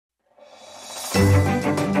Well,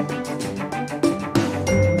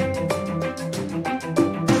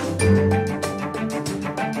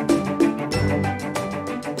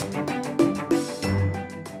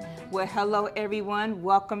 hello, everyone.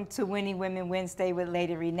 Welcome to Winning Women Wednesday with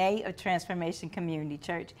Lady Renee of Transformation Community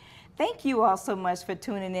Church. Thank you all so much for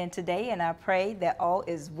tuning in today, and I pray that all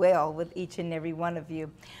is well with each and every one of you.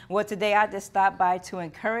 Well, today I just stopped by to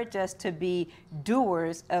encourage us to be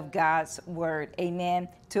doers of God's word. Amen.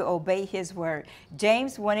 To obey his word.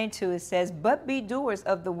 James 1:2, it says, but be doers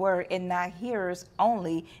of the word and not hearers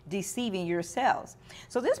only, deceiving yourselves.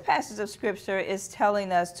 So this passage of scripture is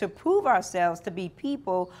telling us to prove ourselves to be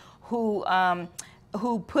people who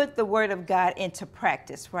put the word of God into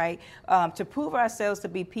practice, right? To prove ourselves to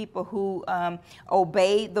be people who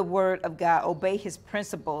obey the word of God, obey his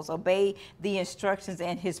principles, obey the instructions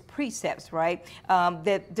and his precepts, right?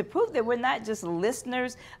 To prove that we're not just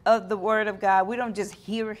listeners of the word of God. We don't just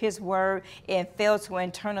hear his word and fail to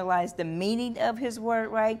internalize the meaning of his word,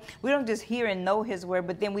 right? We don't just hear and know his word,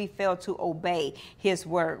 but then we fail to obey his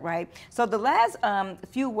word, right? So the last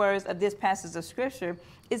few words of this passage of scripture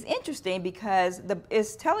is interesting because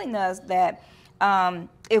it's telling us that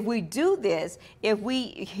if we do this, if we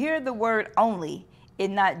hear the word only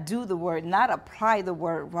and not do the word, not apply the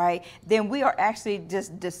word, right, then we are actually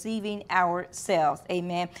just deceiving ourselves.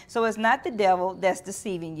 Amen. So it's not the devil that's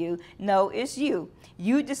deceiving you. No, it's you.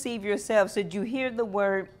 You deceive yourself. So you hear the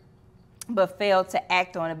word but fail to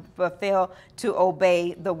act on it, but fail to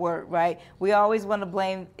obey the word, right? We always want to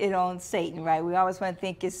blame it on Satan, right? We always want to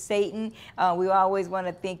think it's Satan. We always want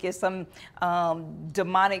to think it's some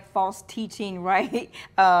demonic false teaching, right?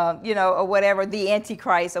 Or whatever, the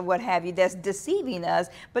Antichrist or what have you, that's deceiving us.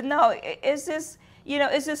 But no, it's just,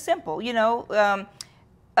 it's just simple,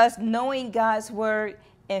 us knowing God's word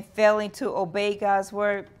and failing to obey God's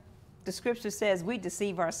word. The scripture says we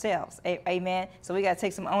deceive ourselves. Amen. So we got to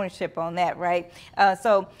take some ownership on that, right?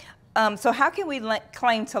 So how can we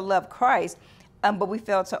claim to love Christ, but we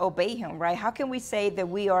fail to obey him, right? How can we say that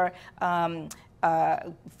we are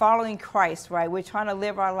following Christ, right? We're trying to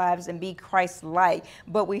live our lives and be Christ-like,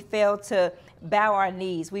 but we fail to bow our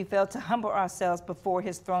knees. We fail to humble ourselves before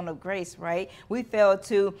his throne of grace, right? We fail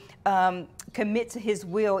to commit to his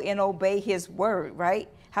will and obey his word, right?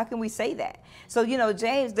 How can we say that? So,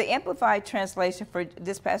 James, the Amplified translation for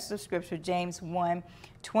this passage of scripture, James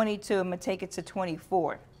 1:22, I'm going to take it to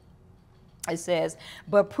 24. It says,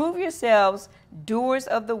 but prove yourselves doers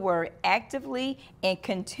of the word, actively and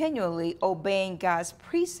continually obeying God's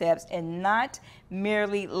precepts and not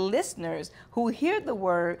merely listeners who hear the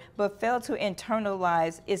word but fail to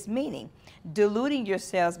internalize its meaning, deluding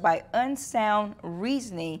yourselves by unsound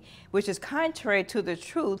reasoning, which is contrary to the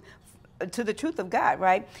truth of God,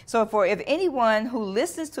 right? So if anyone who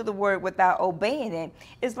listens to the word without obeying it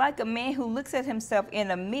is like a man who looks at himself in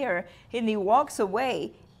a mirror and he walks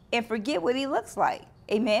away and forget what he looks like.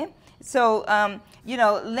 Amen. So,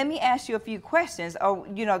 let me ask you a few questions,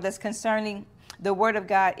 that's concerning the word of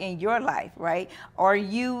God in your life, right? Are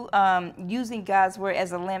you using God's word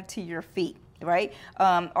as a lamp to your feet, right?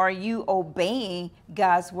 Are you obeying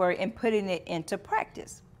God's word and putting it into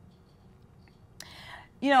practice?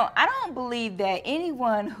 I don't believe that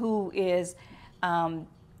anyone who is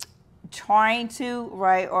trying to,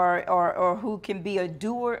 right, or who can be a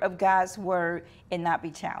doer of God's word and not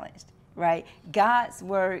be challenged, right? God's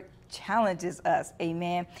word challenges us.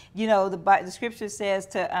 Amen. The scripture says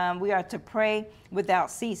we are to pray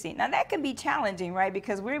without ceasing. Now that can be challenging, right?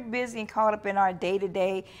 Because we're busy and caught up in our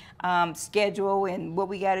day-to-day schedule and what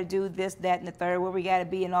we got to do, this, that, and the third, where we got to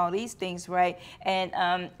be and all these things, right?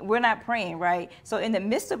 And we're not praying, right? So in the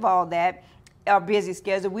midst of all that, our busy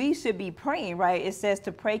schedule, we should be praying, right? It says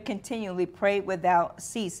to pray continually, pray without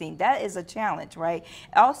ceasing. That is a challenge, right?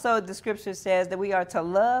 Also, the scripture says that we are to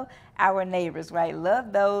love our neighbors, right?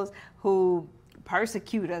 Love those who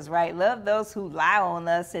persecute us, right? Love those who lie on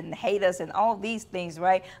us and hate us and all these things,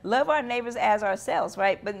 right? Love our neighbors as ourselves,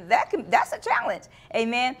 right? But that's a challenge,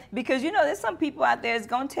 amen? Because, there's some people out there that's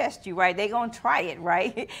going to test you, right? They're going to try it,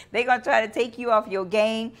 right? They're going to try to take you off your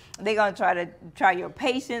game. They're going to try your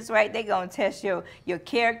patience, right? They're going to test your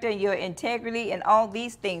character and your integrity and all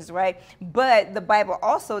these things, right? But the Bible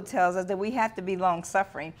also tells us that we have to be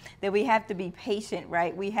long-suffering, that we have to be patient,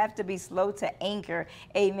 right? We have to be slow to anger,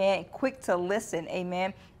 amen? Quick to listen,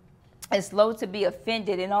 amen? and slow to be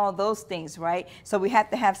offended and all those things, right? So we have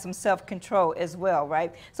to have some self-control as well,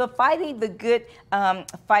 right? So fighting the good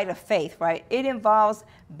fight of faith, right? It involves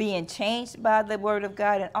being changed by the word of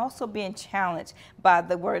God and also being challenged by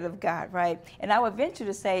the word of God, right? And I would venture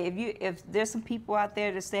to say, if there's some people out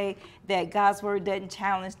there to say that God's word doesn't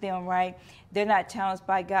challenge them, right? They're not challenged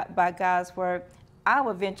by God's word. I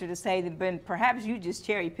would venture to say that perhaps you just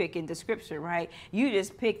cherry picking the scripture, right? You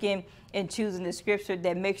just picking and choosing the scripture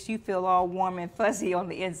that makes you feel all warm and fuzzy on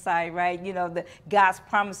the inside, right? You know, the God's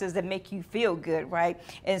promises that make you feel good, right?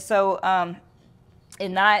 And so,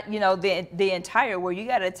 and not, you know, the entire word. You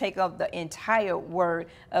got to take up the entire word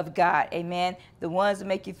of God. Amen. The ones that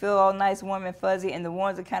make you feel all nice, warm, and fuzzy, and the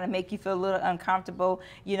ones that kind of make you feel a little uncomfortable,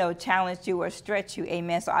 you know, challenge you or stretch you.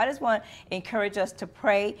 Amen. So I just want to encourage us to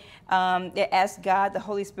pray, ask God, the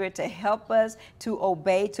Holy Spirit, to help us to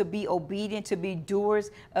obey, to be obedient, to be doers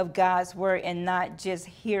of God's word and not just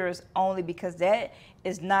hearers only, because that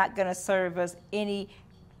is not going to serve us any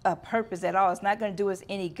purpose at all. It's not going to do us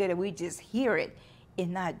any good if we just hear it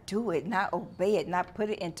and not do it, not obey it, not put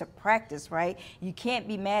it into practice, right? You can't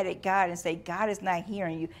be mad at God and say, God is not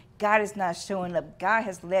hearing you. God is not showing up. God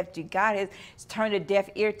has left you. God has turned a deaf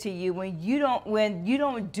ear to you when you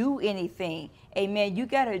don't do anything. Amen. You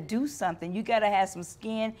got to do something. You got to have some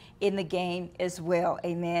skin in the game as well.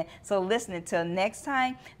 Amen. So listen, until next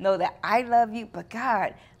time, know that I love you, but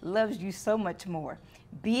God loves you so much more.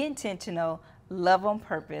 Be intentional. Love on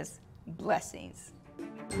purpose. Blessings.